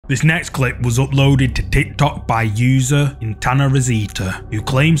This next clip was uploaded to TikTok by user Intana Rosita, who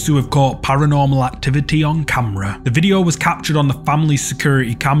claims to have caught paranormal activity on camera. The video was captured on the family's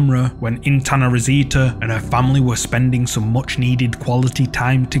security camera when Intana Rosita and her family were spending some much needed quality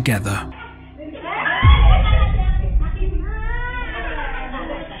time together.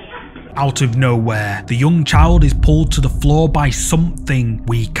 Out of nowhere, the young child is pulled to the floor by something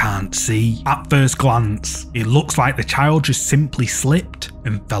we can't see. At first glance, it looks like the child just simply slipped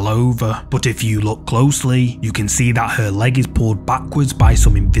and fell over, but if you look closely, you can see that her leg is pulled backwards by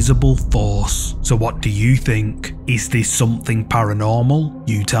some invisible force. So what do you think? Is this something paranormal?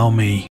 You tell me.